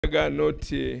Not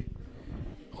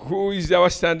who is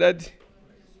our standard?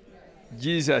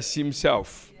 Jesus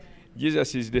himself.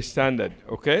 Jesus is the standard.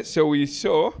 Okay, so we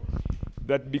saw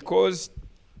that because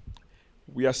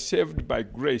we are saved by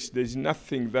grace, there's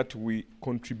nothing that we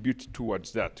contribute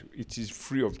towards that. It is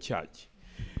free of charge.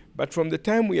 But from the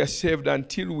time we are saved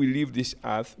until we leave this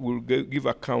earth, we'll give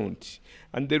account.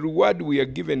 And the reward we are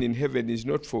given in heaven is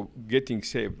not for getting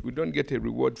saved. We don't get a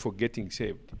reward for getting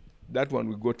saved. That one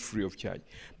we got free of charge.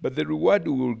 But the reward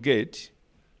we will get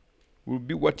will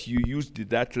be what you used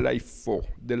that life for,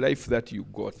 the life that you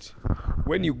got.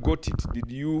 When you got it, did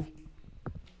you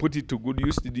put it to good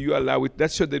use? Did you allow it?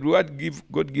 That's what the reward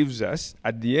God gives us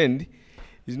at the end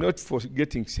is not for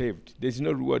getting saved. There's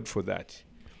no reward for that.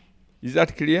 Is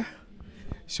that clear?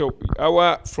 So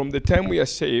from the time we are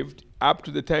saved up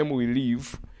to the time we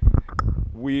leave,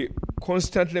 we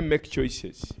constantly make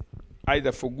choices,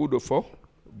 either for good or for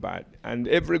bad. And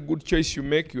every good choice you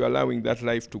make, you're allowing that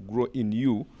life to grow in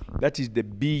you. That is the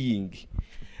being.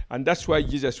 And that's why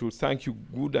Jesus will thank you,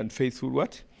 good and faithful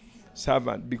what?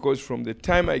 Servant. Because from the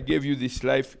time I gave you this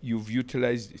life, you've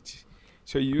utilized it.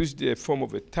 So you used the form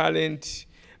of a talent,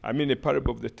 a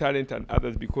parable of the talent and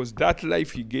others, because that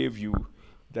life he gave you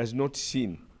does not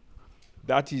sin.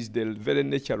 That is the very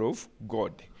nature of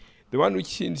God. The one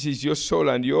which sins is your soul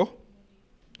and your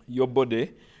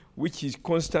body, which is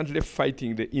constantly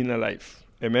fighting the inner life.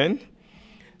 Amen?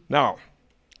 Now,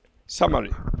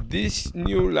 summary. This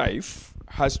new life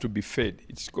has to be fed.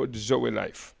 It's called ZELLE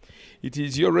life. It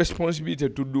is your responsibility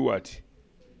to do what?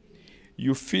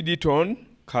 You feed it on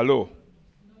kalo.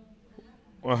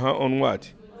 On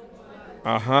what?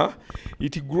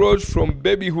 It grows from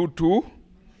babyhood to,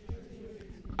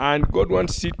 and God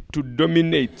wants it to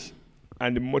dominate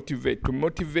and motivate, to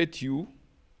motivate you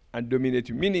and dominate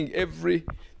you, meaning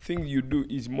everything you do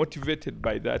is motivated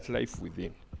by that life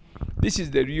within. This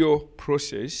is the real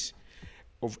process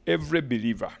of every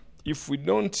believer. If we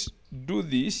don't do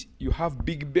this, you have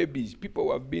big babies. People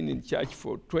who have been in church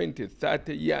for 20,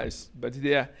 30 years, but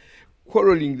they are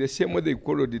quarreling the same way they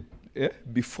quarreled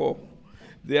before.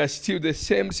 They are still the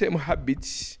same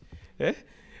habits.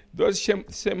 Those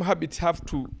same habits have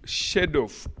to shed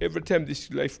off every time this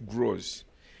life grows.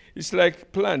 It's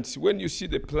like plants. When you see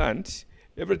the plant,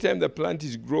 every time the plant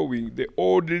is growing, the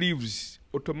old leaves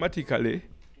automatically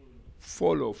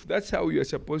fall off. That's how you are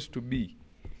supposed to be.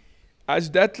 As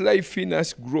that life in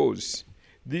us grows,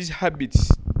 these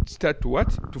habits start to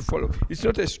what? To follow. It's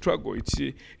not a struggle. It's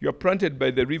you are planted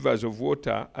by the rivers of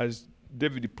water, as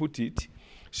David put it,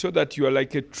 so that you are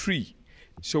like a tree.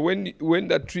 So when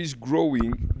that tree is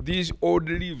growing, these old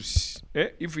leaves,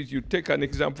 if you take an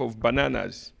example of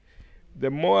bananas, the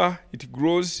more it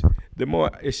grows, the more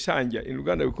a sanja. In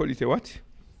Uganda, we call it a what?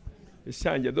 A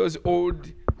sanja. Those old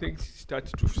things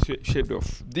start to shed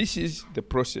off. This is the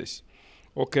process.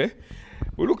 Okay?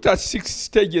 We looked at 6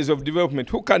 stages of development.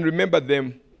 Who can remember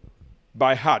them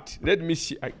by heart? Let me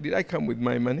see. Did I come with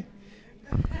my money?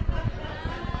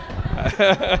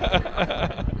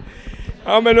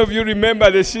 How many of you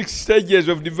remember the 6 stages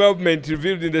of development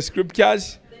revealed in the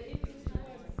scriptures?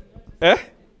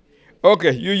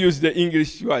 Okay, you use the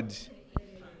English words.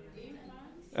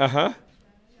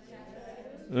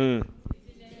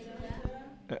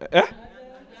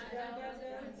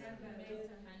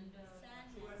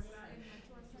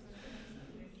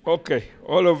 Okay,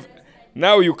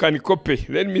 now you can copy.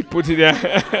 Let me put it there.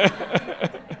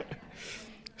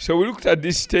 So we looked at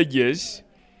these stages,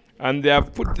 and I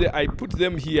put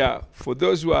them here for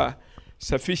those who are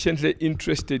sufficiently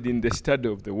interested in the study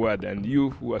of the word, and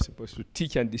you who are supposed to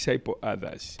teach and disciple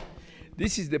others.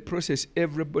 This is the process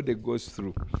everybody goes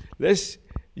through. Let's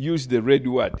use the red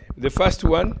word. The first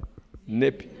one,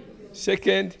 nepi.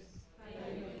 Second,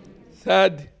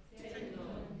 third,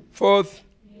 fourth.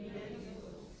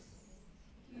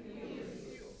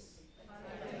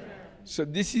 So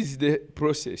this is the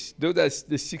process. Those are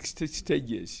the 6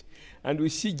 stages. And we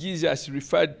see Jesus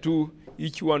referred to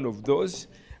each one of those,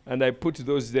 and I put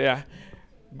those there.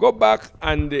 Go back,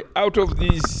 and out of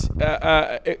these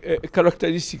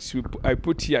characteristics I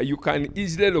put here, you can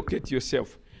easily locate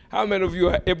yourself. How many of you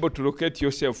are able to locate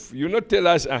yourself? You not tell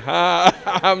us,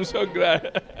 I'm so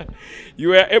glad.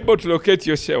 You are able to locate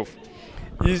yourself.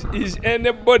 Is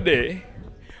anybody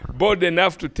bold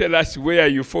enough to tell us where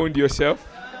you found yourself?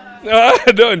 No,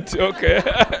 I don't. Okay.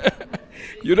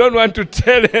 You don't want to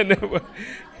tell anyone.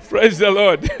 Praise the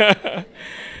Lord.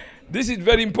 This is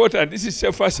very important. This is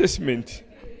self-assessment.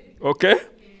 Okay?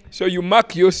 So you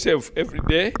mark yourself every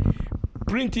day,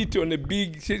 print it on a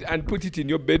big sheet, and put it in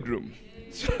your bedroom.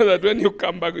 So that when you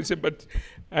come back, you say, but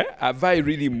have I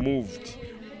really moved?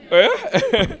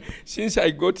 Since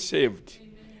I got saved,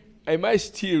 am I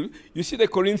still? You see the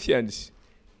Corinthians.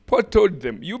 Paul told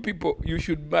them, you people, you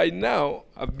should by now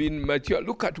have been mature.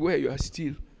 Look at where you are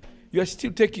still. You are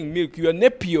still taking milk. You are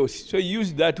nepios. So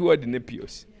use that word,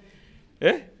 nepios.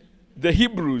 The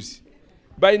Hebrews.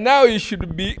 By now you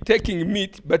should be taking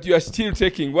meat, but you are still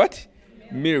taking what?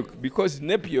 Milk. Because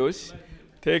nepios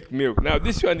take milk. Now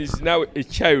this one is now a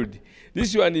child.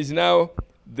 This one is now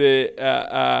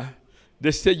the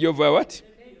stage of what?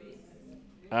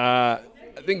 I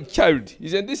think child.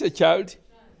 Isn't this a child?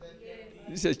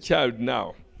 This is a child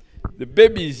now. The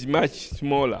baby is much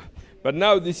smaller. But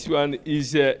now this one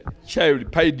is a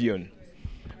child, paidion.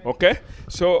 Okay?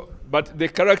 So, but the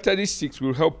characteristics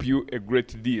will help you a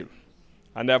great deal.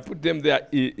 And I put them there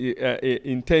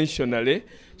intentionally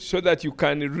so that you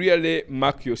can really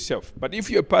mark yourself. But if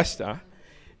you're a pastor,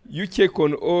 you check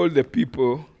on all the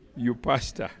people you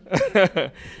pastor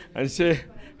and say,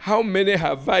 how many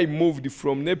have I moved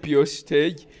from Nepios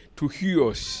stage to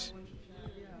Huios?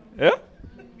 Yeah?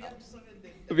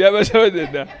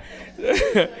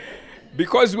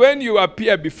 Because when you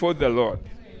appear before the Lord,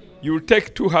 you will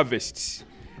take two harvests.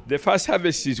 The first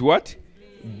harvest is what?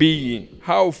 Being.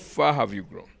 How far have you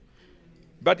grown?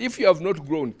 But if you have not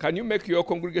grown, can you make your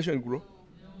congregation grow?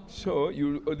 So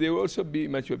they will also be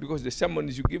mature because the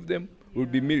sermons you give them will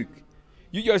be milk.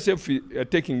 You yourself are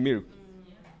taking milk.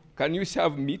 Can you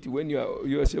serve meat when you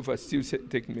yourself are still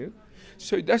taking milk?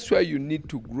 So that's why you need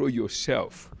to grow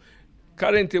yourself.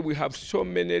 Currently, we have so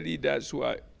many leaders who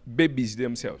are babies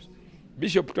themselves.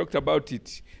 Bishop talked about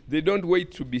it. They don't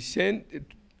wait to be sent.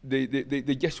 They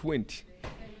just went.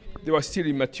 They were still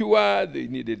immature. They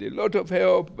needed a lot of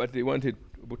help, but they wanted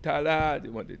butala. They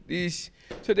wanted this.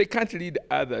 So they can't lead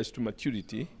others to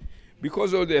maturity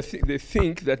because all they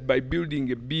think that by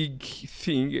building a big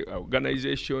thing, an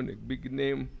organization, a big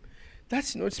name,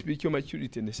 that's not spiritual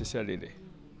maturity necessarily.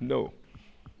 No.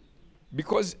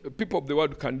 Because people of the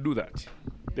world can do that.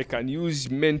 They can use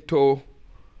mental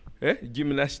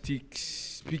gymnastics,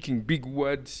 speaking big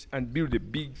words, and build a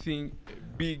big thing,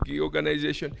 a big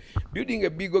organization. Building a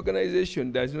big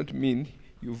organization does not mean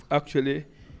you've actually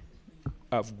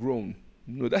have grown.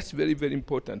 No, that's very, very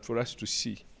important for us to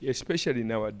see, especially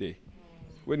nowadays,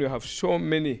 when you have so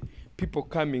many people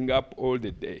coming up all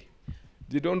the day.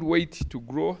 They don't wait to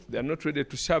grow. They are not ready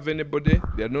to serve anybody.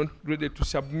 They are not ready to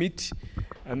submit.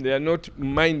 And they are not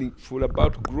mindful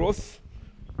about growth.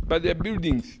 But they are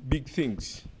building big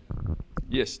things.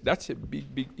 Yes, that's a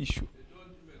big, big issue. They don't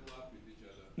even work with each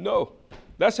other. No,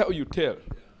 that's how you tell.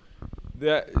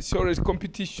 There's always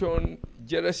competition,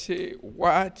 jealousy,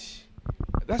 what?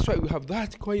 That's why we have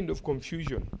that kind of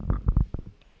confusion.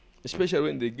 Especially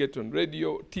when they get on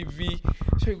radio, TV.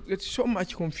 So you get so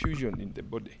much confusion in the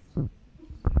body.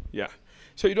 Yeah.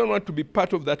 So you don't want to be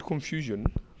part of that confusion.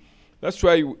 That's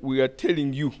why we are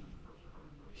telling you.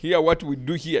 Here, what we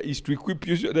do here is to equip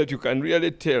you so that you can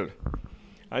really tell.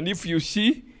 And if you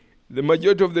see the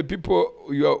majority of the people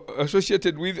you are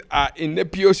associated with are in a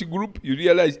POC group, you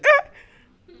realize,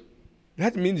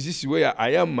 that means this is where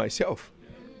I am myself.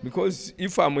 Because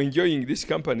if I'm enjoying this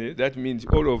company, that means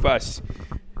all of us,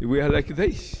 we are like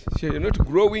this. So you're not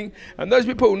growing. And those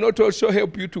people will not also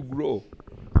help you to grow.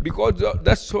 Because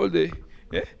that's all they,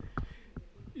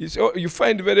 you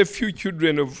find very few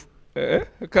children of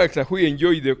character who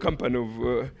enjoy the company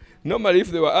of, normally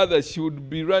if there were others, she would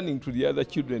be running to the other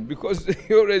children because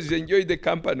they always enjoy the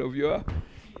company of your,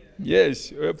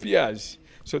 your peers.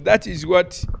 So that is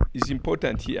what is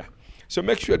important here. So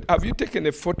make sure, have you taken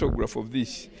a photograph of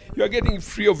this? You are getting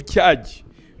free of charge.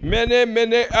 Many,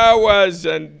 many hours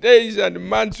and days and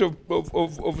months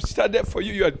of study for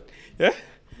you. You are,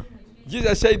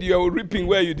 Jesus said you are reaping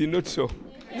where you did not sow.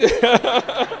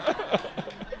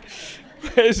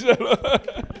 Praise the Lord.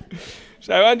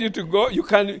 So I want you to go. You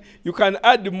can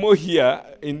add more here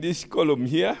in this column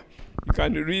here. You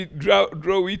can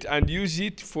draw it and use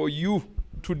it for you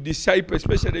to disciple,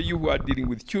 especially you who are dealing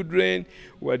with children,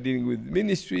 who are dealing with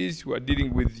ministries, who are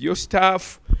dealing with your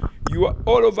staff.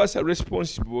 All of us are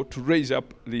responsible to raise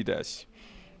up leaders.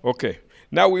 Okay.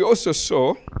 Now we also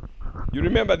saw, you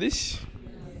remember this?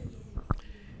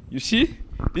 You see,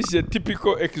 this is a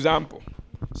typical example.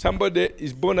 Somebody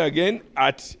is born again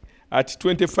at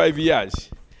 25 years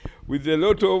with a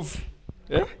lot of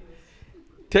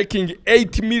taking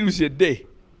 8 meals a day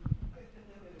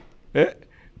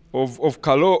of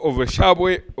kalo, of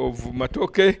shabwe, of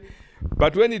matoke.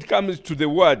 But when it comes to the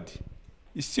word,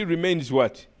 it still remains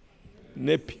what?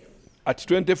 Nepi. At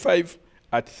 25,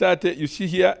 at 30, you see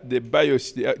here the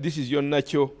bios. This is your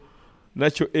natural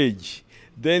age.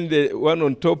 Then the one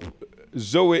on top,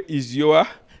 Zoe, is your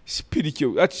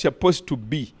spiritual. That's supposed to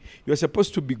be. You're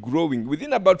supposed to be growing.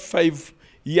 Within about 5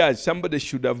 years, somebody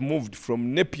should have moved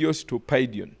from Nepios to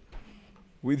Paidion.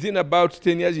 Within about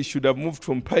 10 years, you should have moved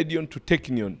from Paidion to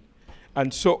Technion,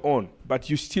 and so on. But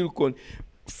you still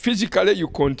physically you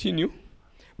continue,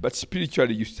 but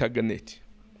spiritually you stagnate.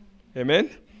 Amen?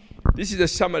 This is a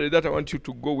summary that I want you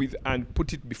to go with and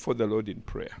put it before the Lord in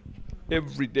prayer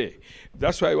every day.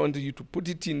 That's why I want you to put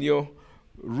it in your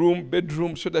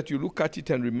bedroom, so that you look at it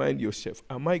and remind yourself,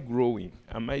 am I growing?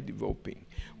 Am I developing?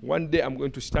 One day I'm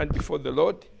going to stand before the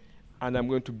Lord and I'm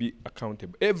going to be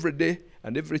accountable. Every day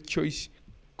and every choice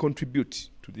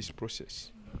contributes to this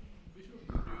process. Bishop,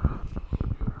 you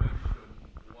mentioned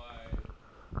why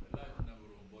a large number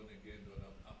of born again don't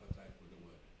have appetite for the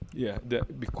word. Yeah,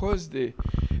 because they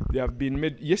have been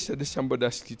made. Yesterday somebody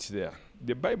asked it there.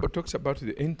 The Bible talks about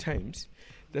the end times,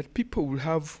 that people will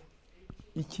have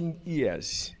itching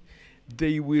ears.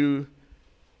 They will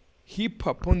heap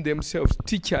upon themselves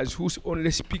teachers who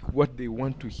only speak what they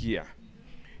want to hear.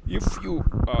 If you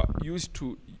are used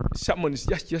to someone is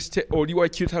just say, "Oh, you are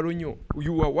Chitaronyo,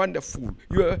 you are wonderful,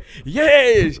 you are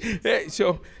yes."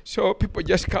 So people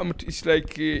just come. It's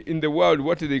like in the world,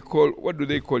 what do they call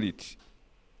it?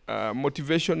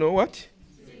 Motivational what?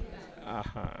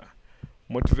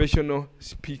 Motivational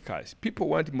speakers. People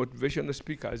want motivational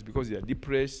speakers because they are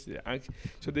depressed, they are anxious.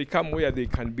 So they come where they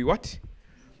can be what?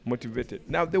 Motivated.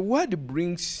 Now the word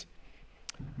brings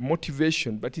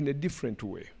motivation, but in a different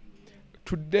way.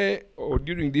 Today or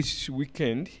during this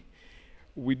weekend,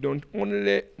 we don't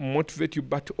only motivate you,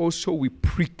 but also we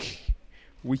prick.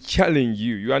 We challenge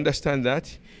you. You understand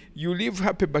that? You live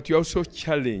happy, but you're also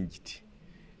challenged.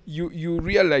 You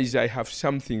realize I have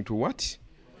something to what?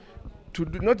 To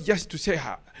do, not just to say,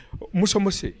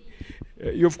 Musomose,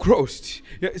 you've crossed.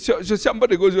 Yeah, so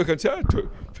somebody goes back and says,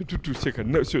 2 seconds.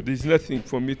 No, so there's nothing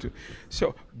for me to.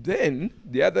 So then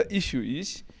the other issue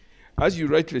is, as you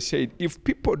rightly said, if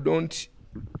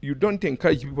you don't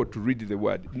encourage people to read the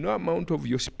word, no amount of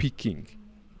your speaking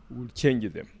will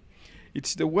change them.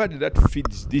 It's the word that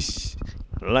feeds this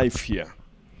life here.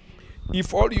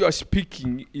 If all you are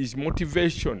speaking is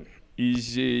motivation,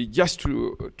 is just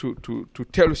to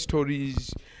tell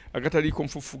stories,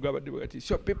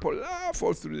 so people laugh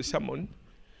all through the sermon,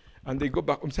 and they go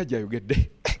back, you get there.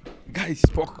 Guys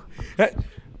spoke.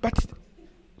 But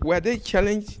were they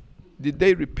challenged? Did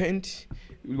they repent?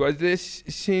 Was there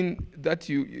sin that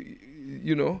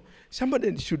you know?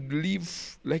 Somebody should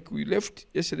leave, like we left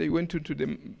yesterday, we went into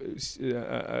the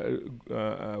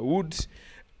woods,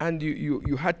 and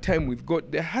you had time with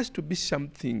God. There has to be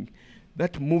something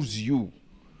that moves you.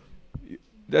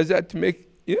 Does that make,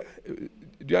 yeah? Do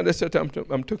you understand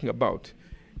what I'm talking about?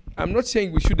 I'm not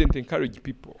saying we shouldn't encourage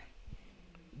people,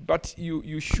 but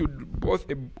you should both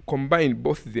combine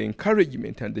both the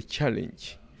encouragement and the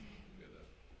challenge.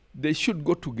 They should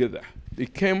go together. They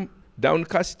came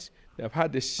downcast, they have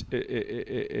had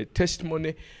a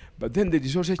testimony, but then there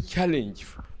is also a challenge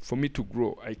for me to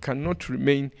grow. I cannot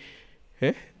remain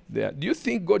there. Do you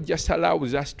think God just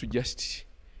allows us to just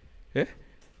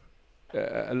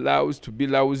allows to be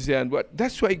lousy and what?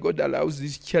 That's why God allows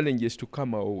these challenges to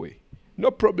come our way.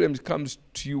 No problems comes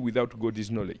to you without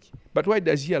God's knowledge. But why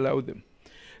does He allow them?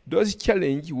 Those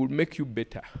challenges will make you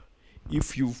better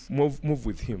if you move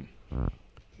with Him.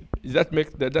 Does that make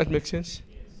sense?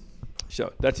 Yes.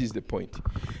 So that is the point.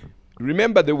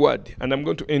 Remember the word, and I'm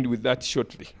going to end with that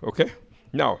shortly. Okay?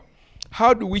 Now,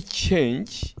 how do we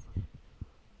change?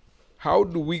 How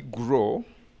do we grow?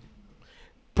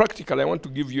 Practically, I want to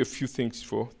give you a few things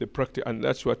for the practice, and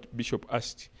that's what Bishop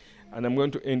asked. And I'm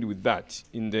going to end with that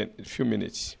in a few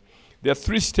minutes. There are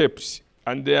 3 steps,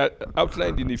 and they are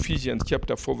outlined in Ephesians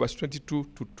chapter 4, verse 22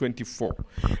 to 24.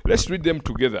 Let's read them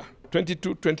together.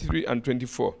 22, 23, and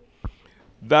 24.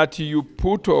 That you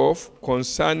put off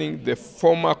concerning the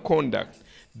former conduct,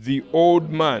 the old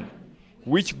man,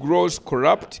 which grows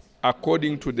corrupt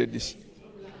according to the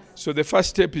So the first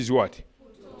step is what?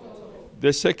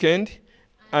 The second,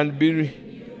 and be renewed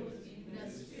in the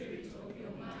spirit of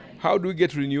your mind. How do we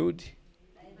get renewed?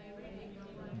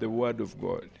 The word of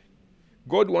God.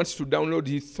 God wants to download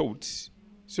His thoughts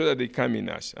so that they come in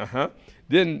us.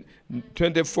 Then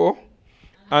 24,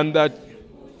 and that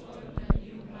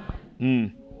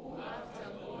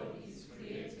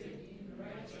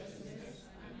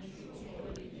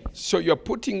so you're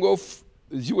putting off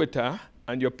Zueta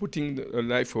and you're putting the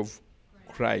life of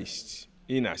Christ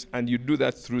in us, and you do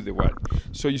that through the word.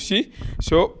 So you see,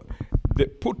 the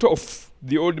put off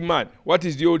the old man. What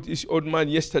is the old man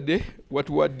yesterday? What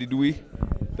word did we?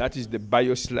 That is the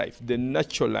bios life, the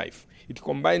natural life. It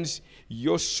combines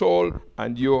your soul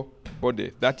and your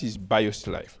body. That is bios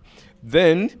life.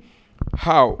 Then,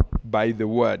 how? By the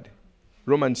word.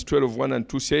 Romans 12:1 and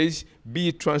 2 says,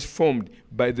 be transformed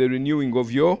by the renewing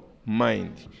of your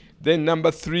mind. Then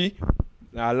number 3,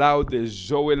 allow the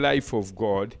Zoe life of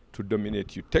God to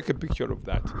dominate you. Take a picture of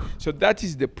that. So that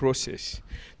is the process.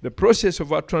 The process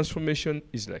of our transformation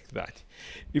is like that.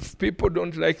 If people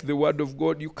don't like the word of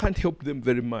God, you can't help them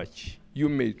very much. You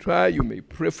may try, you may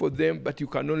pray for them, but you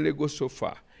can only go so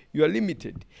far. You are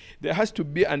limited. There has to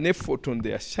be an effort on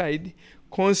their side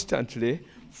constantly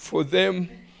for them.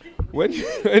 When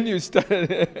you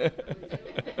stand,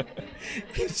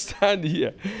 stand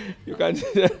here, you can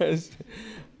just,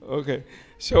 okay.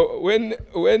 So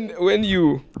when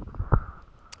you,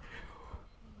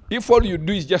 if all you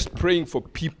do is just praying for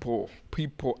people,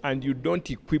 and you don't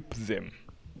equip them,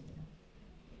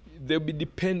 they'll be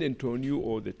dependent on you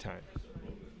all the time.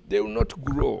 They will not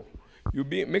grow.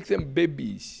 Make them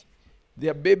babies. They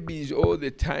are babies all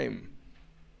the time.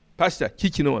 Pastor,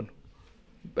 kitchen one.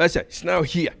 Pastor, it's now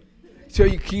here. So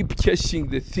you keep chasing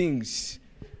the things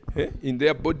in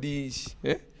their bodies.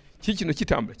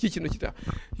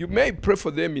 You may pray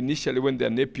for them initially when they're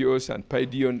Nepios and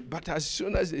Pideon, but as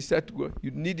soon as they start to grow,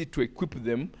 you need to equip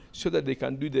them so that they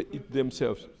can do it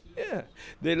themselves. Yeah,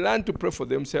 they learn to pray for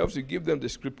themselves. You give them the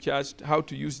scriptures, how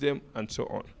to use them, and so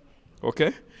on.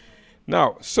 Okay?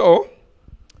 Now, so,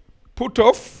 put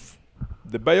off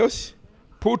the bios,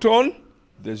 put on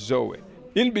the Zoe.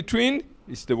 In between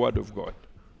is the word of God.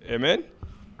 Amen?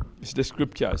 It's the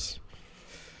scriptures.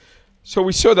 So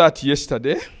we saw that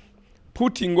yesterday.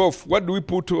 Putting off, what do we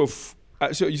put off?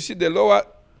 So you see the lower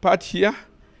part here?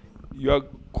 You are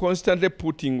constantly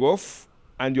putting off,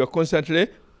 and you are constantly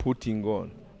putting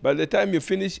on. By the time you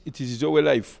finish, it is Zoe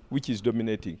life which is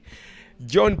dominating.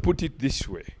 John put it this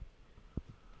way.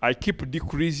 I keep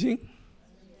decreasing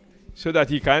so that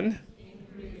he can.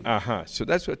 So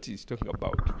that's what he's talking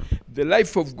about. The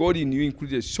life of God in you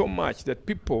increases so much that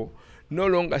people no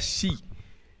longer see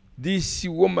this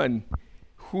woman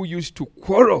who used to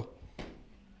quarrel,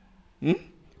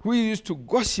 who used to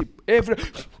gossip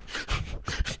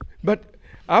but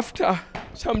after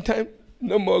some time,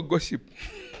 no more gossip.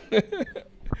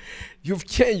 You've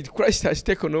changed. Christ has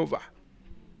taken over.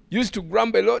 You used to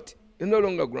grumble a lot. You're no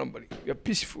longer grumbling. You're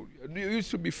peaceful. You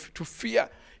used to be to fear.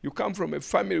 You come from a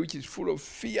family which is full of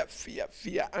fear,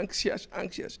 anxious.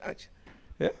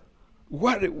 Yeah?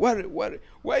 Worry.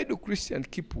 Why do Christians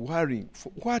keep worrying?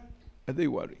 For what are they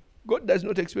worrying? God does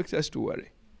not expect us to worry.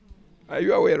 Are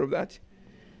you aware of that?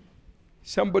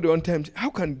 Somebody one time said, how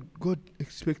can God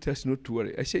expect us not to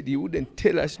worry? I said, he wouldn't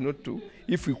tell us not to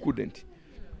if we couldn't.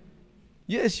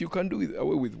 Yes, you can do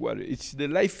away with worry. It's the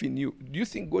life in you. Do you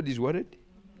think God is worried?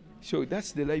 So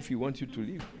that's the life he wants you to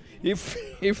live.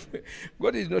 If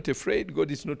God is not afraid, God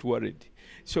is not worried.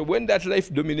 So when that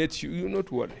life dominates you, you're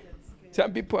not worried.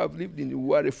 Some people have lived in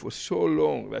worry for so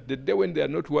long that the day when they are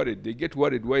not worried, they get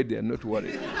worried why they are not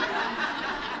worried.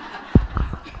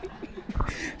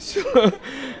 So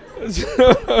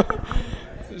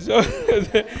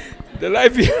the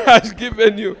life he has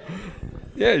given you,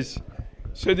 yes.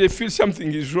 So they feel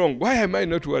something is wrong. Why am I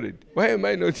not worried? Why am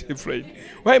I not afraid?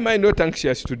 Why am I not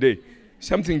anxious today?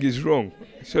 Something is wrong.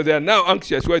 So they are now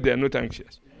anxious. Why they are not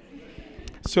anxious?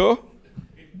 So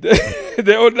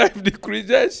the old life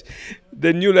decreases,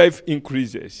 the new life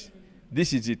increases.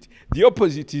 This is it. The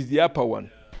opposite is the upper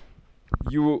one.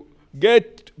 You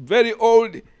get very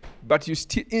old, but you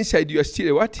still inside you are still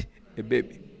a what? A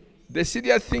baby. The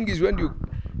serious thing is when you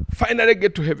finally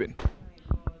get to heaven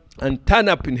and turn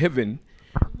up in heaven,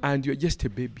 and you're just a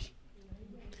baby.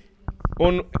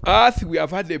 On earth, we have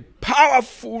had a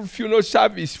powerful funeral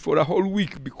service for a whole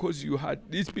week because you had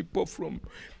these people from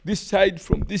this side,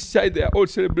 they are all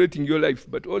celebrating your life,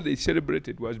 but all they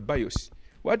celebrated was bios.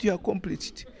 What you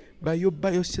accomplished by your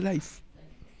bios life.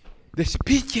 The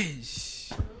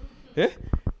speeches.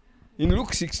 In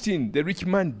Luke 16, the rich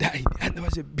man died, and there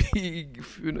was a big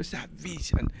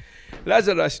service, and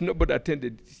Lazarus, nobody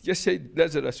attended. Just said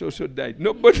Lazarus also died.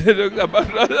 Nobody talked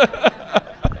about Lazarus.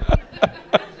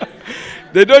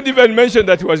 They don't even mention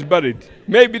that he was buried.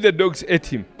 Maybe the dogs ate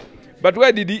him. But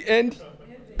where did he end?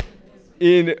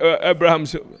 In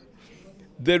Abraham's.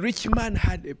 The rich man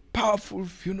had a powerful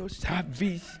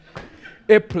service.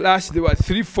 A plus, there were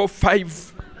 3, 4,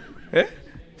 5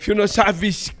 funeral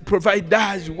service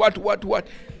providers, what.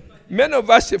 Many of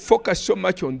us focus so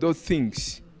much on those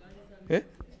things. Have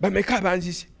you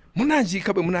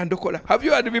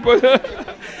heard people?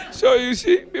 So you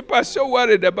see, people are so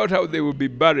worried about how they will be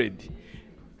buried.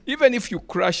 Even if you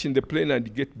crash in the plane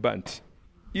and get burnt,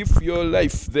 if your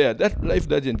life there, that life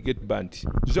doesn't get burned.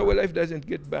 ZELLE life doesn't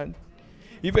get burned.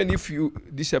 Even if you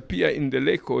disappear in the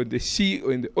lake or the sea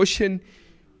or in the ocean,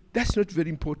 that's not very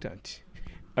important.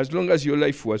 As long as your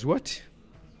life was what?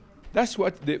 That's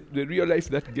what the real life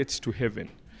that gets to heaven.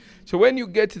 So when you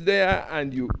get there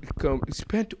and you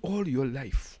spend all your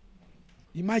life,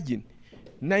 imagine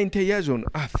 90 years on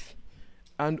earth,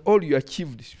 and all you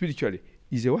achieved spiritually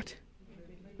is a what?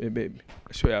 A baby.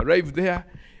 So you arrive there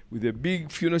with a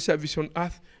big funeral service on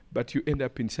earth, but you end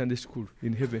up in Sunday school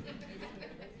in heaven.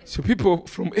 So people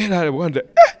from Ella wonder,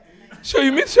 so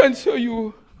you mean so and so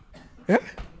you, eh?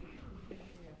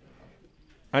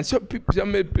 And some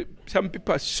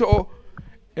people are so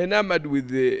enamored with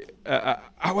the,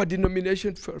 our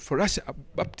denomination. For us,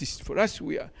 Baptists, for us,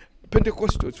 we are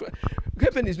Pentecostals.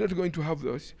 Heaven is not going to have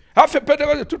those. Half a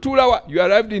Pentecostal, you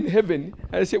arrived in heaven,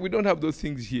 and I say, we don't have those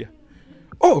things here.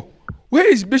 Oh, where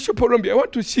is Bishop Orombi? I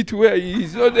want to sit where he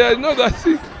is. No, there is no that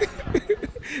thing.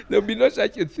 There will be no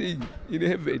such a thing in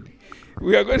heaven.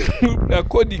 We are going to move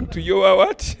according to your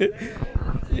what?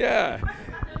 Yeah.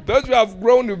 Those who have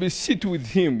grown will be sit with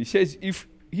him. He says, if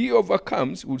he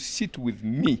overcomes, will sit with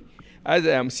me, as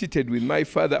I am seated with my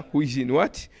Father who is in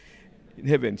what? In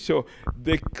heaven. So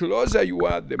the closer you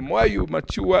are, the more you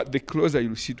mature, the closer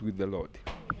you'll sit with the Lord.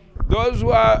 Those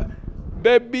who are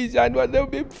babies and what, they'll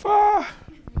be far.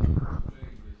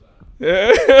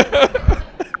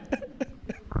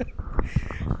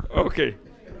 Okay.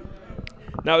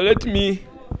 Now let me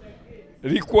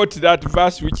requote that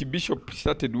verse which Bishop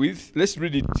started with. Let's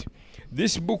read it.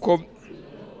 This book of...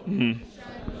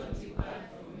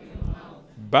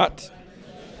 But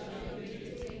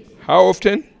how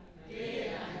often?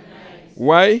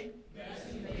 Why?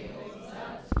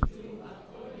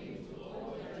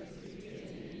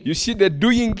 You see the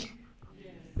doing?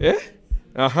 Yeah?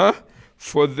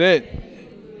 For that.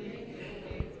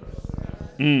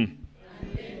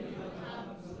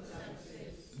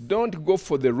 Don't go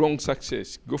for the wrong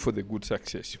success. Go for the good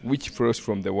success, which flows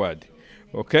from the word.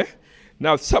 Okay?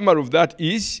 Now, summary of that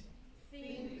is...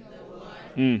 Think the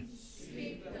word.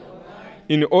 Speak the word.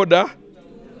 In order.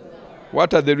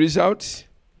 What are the results?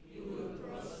 You will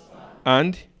prosper.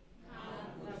 And?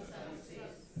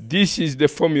 This is the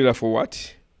formula for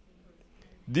what?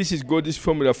 This is God's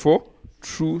formula for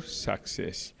true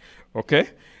success. Okay?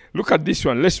 Look at this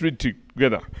one. Let's read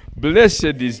together.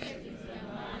 Blessed is...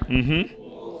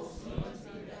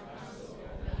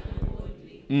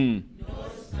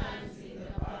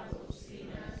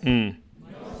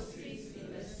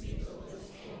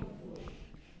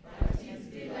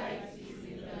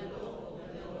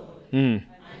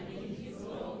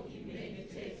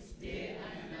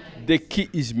 The key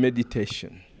is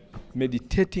meditation.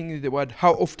 Meditating is the word.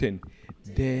 How often?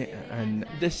 Day and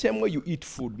night. The same way you eat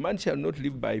food. Man shall not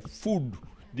live by food,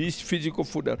 this physical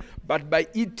food, but by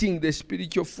eating the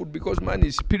spiritual food, because man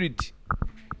is spirit.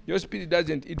 Your spirit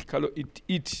doesn't eat calories, it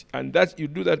eats. And that you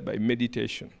do that by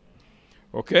meditation.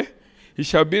 Okay? He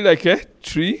shall be like a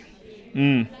tree.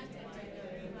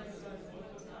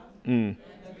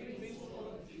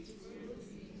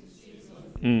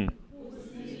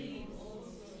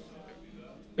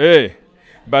 Hey,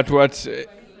 but what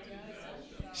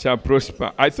shall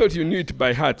prosper? I thought you knew it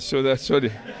by heart, so that's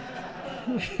sorry.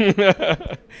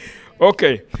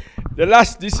 Okay,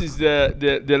 this is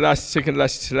the second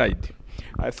last slide.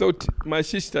 I thought my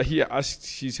sister here asked,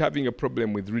 she's having a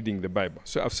problem with reading the Bible.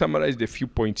 So I've summarized a few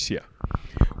points here.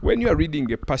 When you are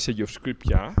reading a passage of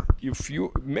scripture, if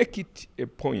you make it a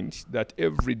point that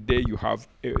every day you have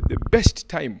the best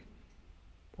time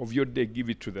of your day, give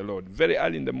it to the Lord. Very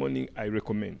early in the morning, I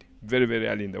recommend. Very, very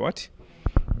early in the what?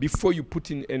 Before you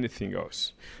put in anything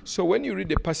else. So when you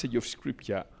read a passage of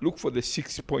scripture, look for the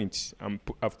 6 points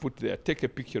I've put there. Take a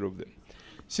picture of them.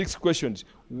 6 questions.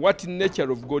 What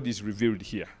nature of God is revealed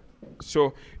here?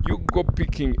 So you go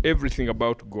picking everything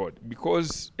about God,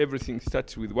 because everything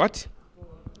starts with what?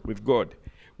 With God.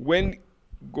 When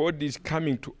God is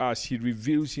coming to us, he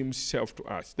reveals himself to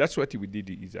us. That's what we did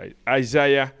in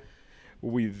Isaiah,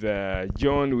 with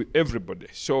John, with everybody.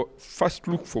 So first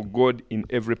look for God in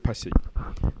every passage.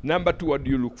 Number 2, what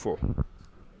do you look for?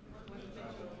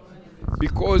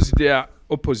 Because they are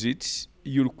opposites,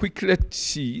 you'll quickly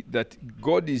see that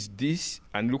God is this,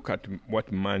 and look at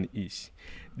what man is.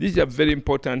 These are very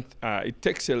important. It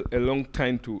takes a long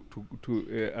time to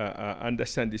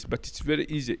understand this, but it's very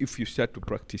easy if you start to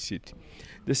practice it.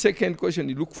 The second question,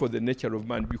 you look for the nature of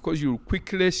man, because you'll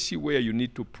quickly see where you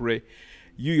need to pray.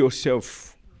 You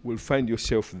yourself will find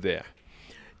yourself there.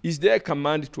 Is there a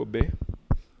command to obey?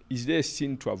 Is there a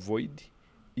sin to avoid?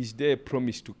 Is there a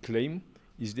promise to claim?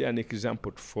 Is there an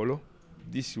example to follow?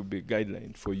 this will be a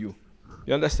guideline for you.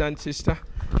 You understand, sister?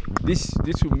 This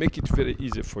will make it very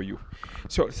easy for you.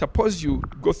 So suppose you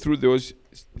go through those,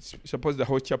 suppose the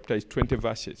whole chapter is 20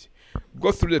 verses.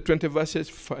 Go through the 20 verses,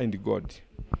 find God.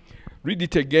 Read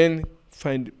it again,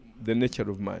 find the nature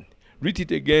of man. Read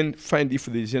it again, find if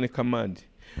there is any command.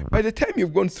 By the time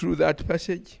you've gone through that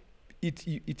passage,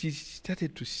 it is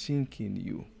started to sink in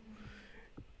you.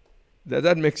 Does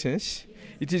that make sense?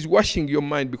 It is washing your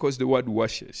mind because the word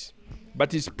washes.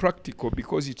 But it's practical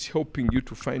because it's helping you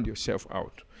to find yourself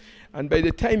out. And by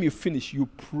the time you finish, you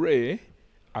pray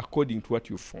according to what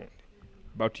you found.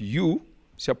 But you,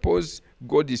 suppose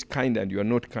God is kind and you are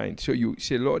not kind. So you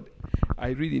say, Lord, I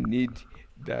really need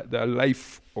the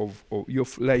life of your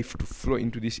life to flow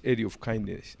into this area of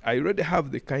kindness. I already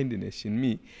have the kindness in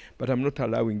me, but I'm not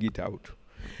allowing it out.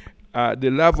 The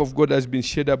love of God has been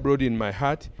shed abroad in my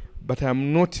heart, but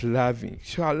I'm not loving.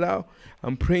 So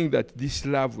I'm praying that this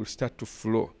love will start to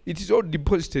flow. It is all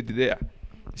deposited there.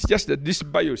 It's just that this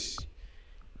bios,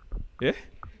 yeah?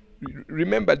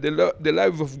 Remember, the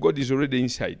love of God is already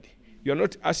inside. You're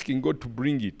not asking God to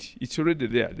bring it. It's already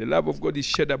there. The love of God is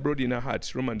shed abroad in our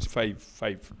hearts, Romans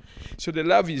 5:5. So the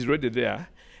love is already there.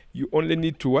 You only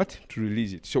need to what? To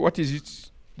release it. So what is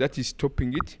it that is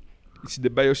stopping it? It's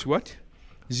the bios what?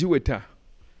 Ziweta.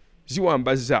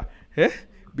 Ziwambaza. Eh?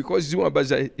 Because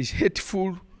Ziwambaza is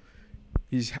hateful,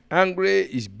 is angry,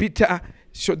 is bitter.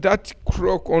 So that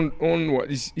croak on what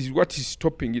is what is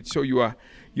stopping it. So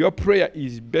your prayer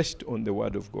is based on the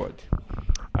word of God.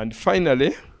 And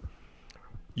finally,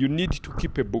 you need to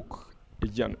keep a book, a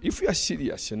journal. If you are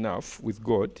serious enough with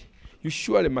God, you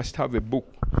surely must have a book,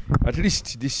 at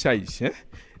least this size. Eh?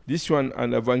 This one,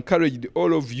 and I've encouraged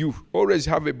all of you, always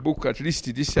have a book at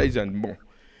least this size and more.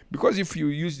 Because if you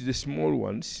use the small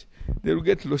ones, they will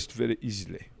get lost very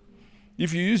easily.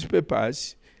 If you use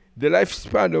papers, the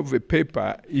lifespan of a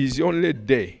paper is only a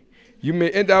day. You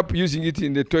may end up using it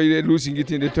in the toilet, losing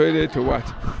it in the toilet or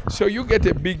what. So you get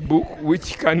a big book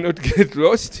which cannot get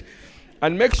lost.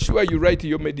 And make sure you write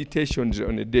your meditations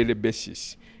on a daily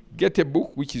basis. Get a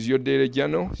book, which is your daily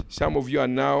journal. Some of you are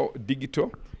now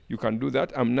digital. You can do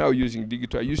that. I'm now using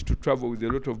digital. I used to travel with a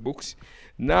lot of books.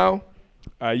 Now,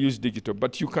 I use digital.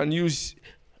 But you can use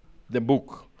the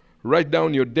book. Write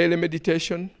down your daily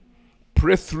meditation.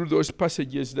 Pray through those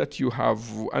passages that you have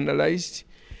analyzed.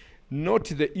 Note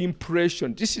the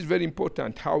impression. This is very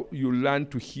important, how you learn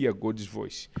to hear God's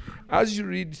voice. As you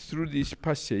read through this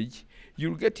passage,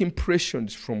 you'll get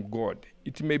impressions from God.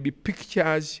 It may be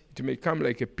pictures, it may come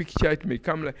like a picture, it may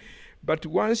come like... But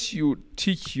once you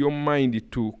teach your mind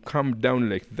to calm down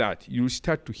like that, you'll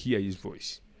start to hear his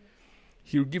voice.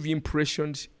 He'll give you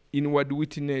impressions, inward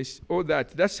witness, all that.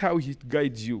 That's how he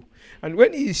guides you. And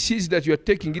when he sees that you're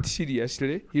taking it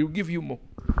seriously, he'll give you more.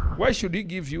 Why should he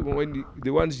give you when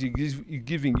the ones he's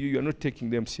giving you, you're not taking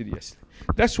them seriously?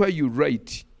 That's why you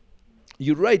write.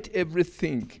 You write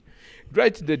everything.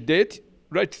 Write the date,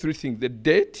 write three things: the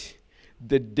date,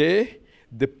 the day,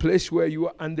 the place where you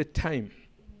are, and the time.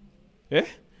 Yeah?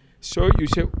 So you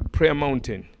say Prayer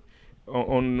Mountain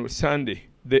on Sunday,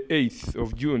 the 8th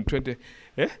of June, 20.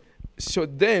 Yeah? So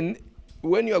then,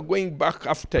 when you are going back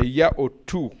after a year or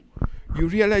two, you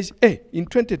realize, hey, in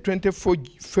 2024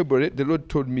 February, the Lord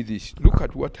told me this. Look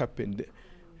at what happened there.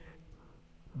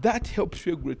 That helps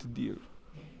you a great deal.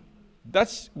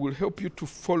 That will help you to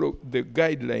follow the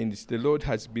guidelines the Lord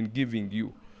has been giving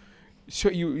you. So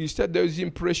you start those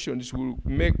impressions, will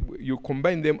make you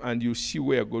combine them, and you see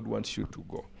where God wants you to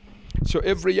go. So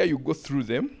every year you go through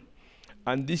them,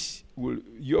 and this will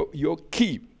your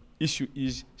key issue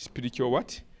is spiritual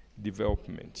what?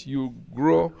 Development. You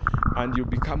grow and you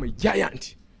become a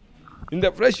giant. In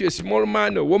the flesh you're a small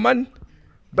man or woman,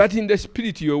 but in the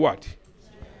spirit you're what?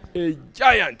 A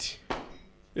giant.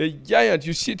 A giant.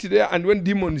 You sit there, and when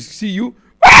demons see you,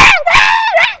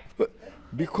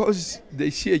 because they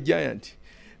see a giant,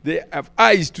 they have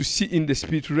eyes to see in the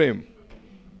spirit realm.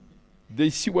 They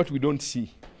see what we don't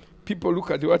see. People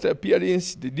look at the outer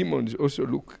appearance, the demons also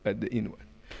look at the inward.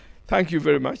 Thank you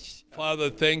very much. Father,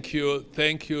 thank you,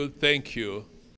 thank you, thank you